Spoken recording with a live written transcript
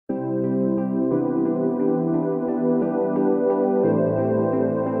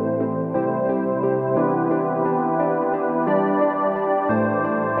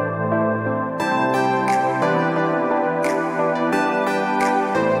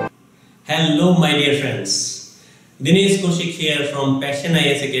Hello my dear friends, Dinesh Kaushik here from Passion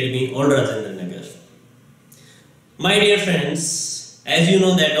IAS Academy, Old Rajendra Nagar. My dear friends, as you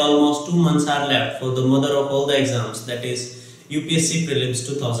know that almost 2 months are left for the mother of all the exams, that is UPSC prelims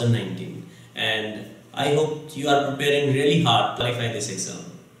 2019, and I hope you are preparing really hard to qualify this exam.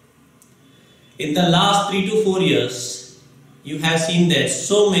 In the last 3 to 4 years, you have seen that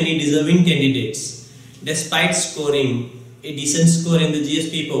so many deserving candidates, despite scoring a decent score in the GS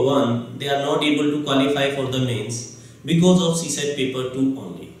paper 1, they are not able to qualify for the mains because of CSAT paper 2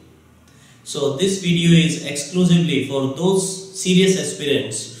 only. So this video is exclusively for those serious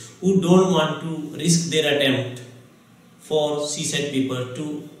aspirants who don't want to risk their attempt for CSAT paper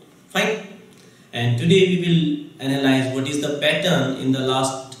 2. Fine. And today we will analyze what is the pattern in the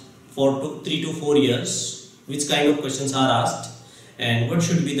last 3 to 4 years, which kind of questions are asked and what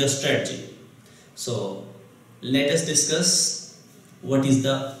should be the strategy. So let us discuss what is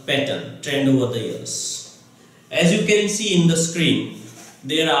the pattern, trend over the years. As you can see in the screen,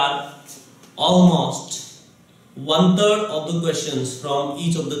 there are almost 1/3 of the questions from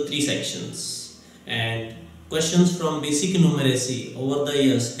each of the 3 sections, and questions from basic numeracy over the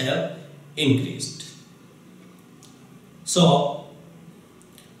years have increased. So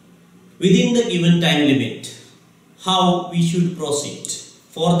within the given time limit, how we should proceed?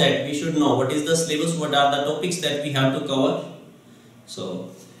 For that, we should know what is the syllabus, what are the topics that we have to cover.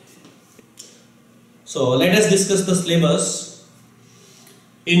 So let us discuss the syllabus.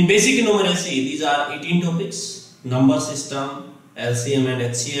 In basic numeracy, these are 18 topics: number system, LCM and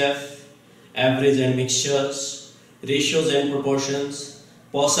HCF, average and mixtures, ratios and proportions,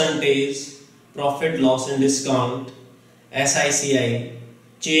 percentage, profit, loss and discount, SICI,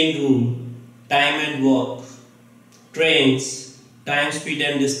 chain rule, time and work, trains, time, speed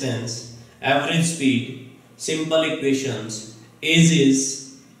and distance, average speed, simple equations, ages,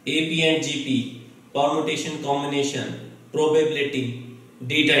 AP and GP, permutation combination, probability,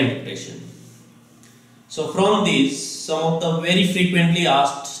 data interpretation. So from these, some of the very frequently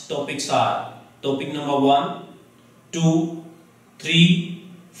asked topics are topic number 1, 2, 3,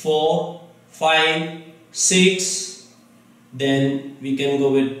 4, 5, 6, then we can go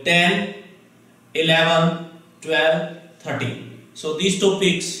with 10, 11, 12, 13. So these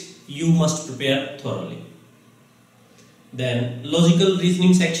topics you must prepare thoroughly. Then logical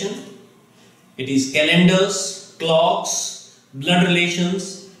reasoning section. It is calendars, clocks, blood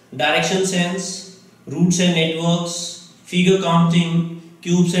relations, direction sense, roots and networks, figure counting,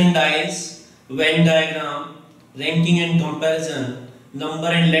 cubes and dice, Venn diagram, ranking and comparison,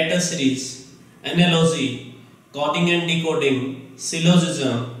 number and letter series, analogy, coding and decoding,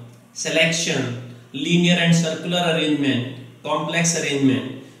 syllogism, selection, linear and circular arrangement, complex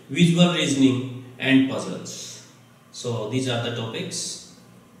arrangement, visual reasoning and puzzles. So these are the topics.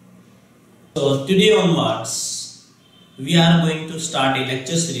 So today onwards, we are going to start a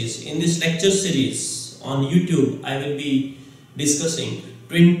lecture series. In this lecture series on YouTube, I will be discussing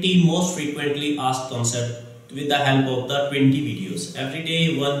 20 most frequently asked concepts with the help of the 20 videos. Every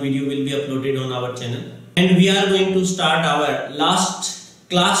day one video will be uploaded on our channel. And we are going to start our last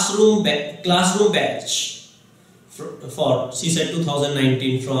classroom batch for CSAT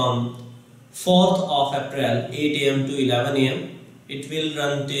 2019 from 4th of April 8 AM to 11 AM. It will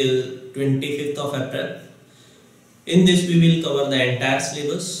run till 25th of April. In this we will cover the entire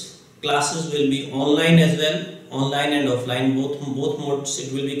syllabus. Classes will be online as well, online and offline, both modes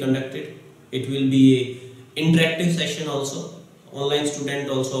it will be conducted. It will be a interactive session also. Online student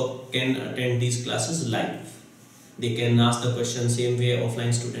also can attend these classes live. They can ask the question same way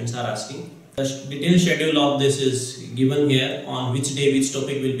offline students are asking. The detailed schedule of this is given here, on which day which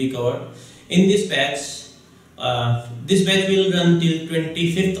topic will be covered. In this batch will run till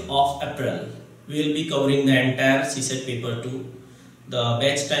 25th of April. We will be covering the entire CSAT paper 2. The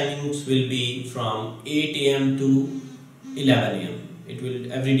batch timings will be from 8 AM to 11 AM. It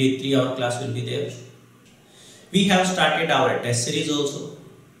will every day 3-hour class will be there. We have started our test series also.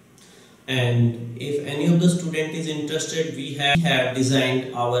 And if any of the student is interested, we have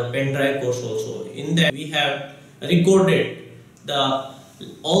designed our pen drive course also. In that we have recorded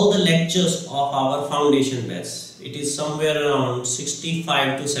all the lectures of our foundation batch. It is somewhere around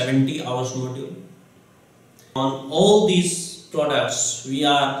 65 to 70 hours module. On all these products, we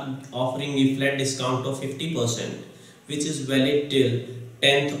are offering a flat discount of 50%, which is valid till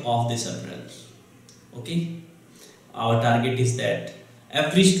 10th of this April. Okay. Our target is that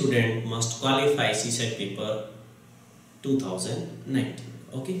every student must qualify CSAT paper 2019.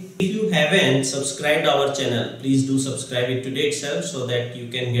 Okay. If you haven't subscribed our channel, please do subscribe it today itself so that you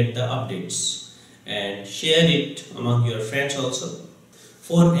can get the updates and share it among your friends also.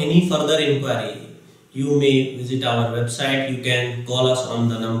 For any further inquiry, you may visit our website. You can call us on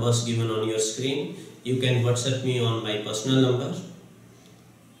the numbers given on your screen. You can WhatsApp me on my personal number.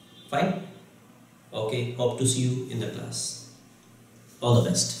 Fine? Okay, hope to see you in the class. All the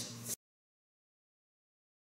best.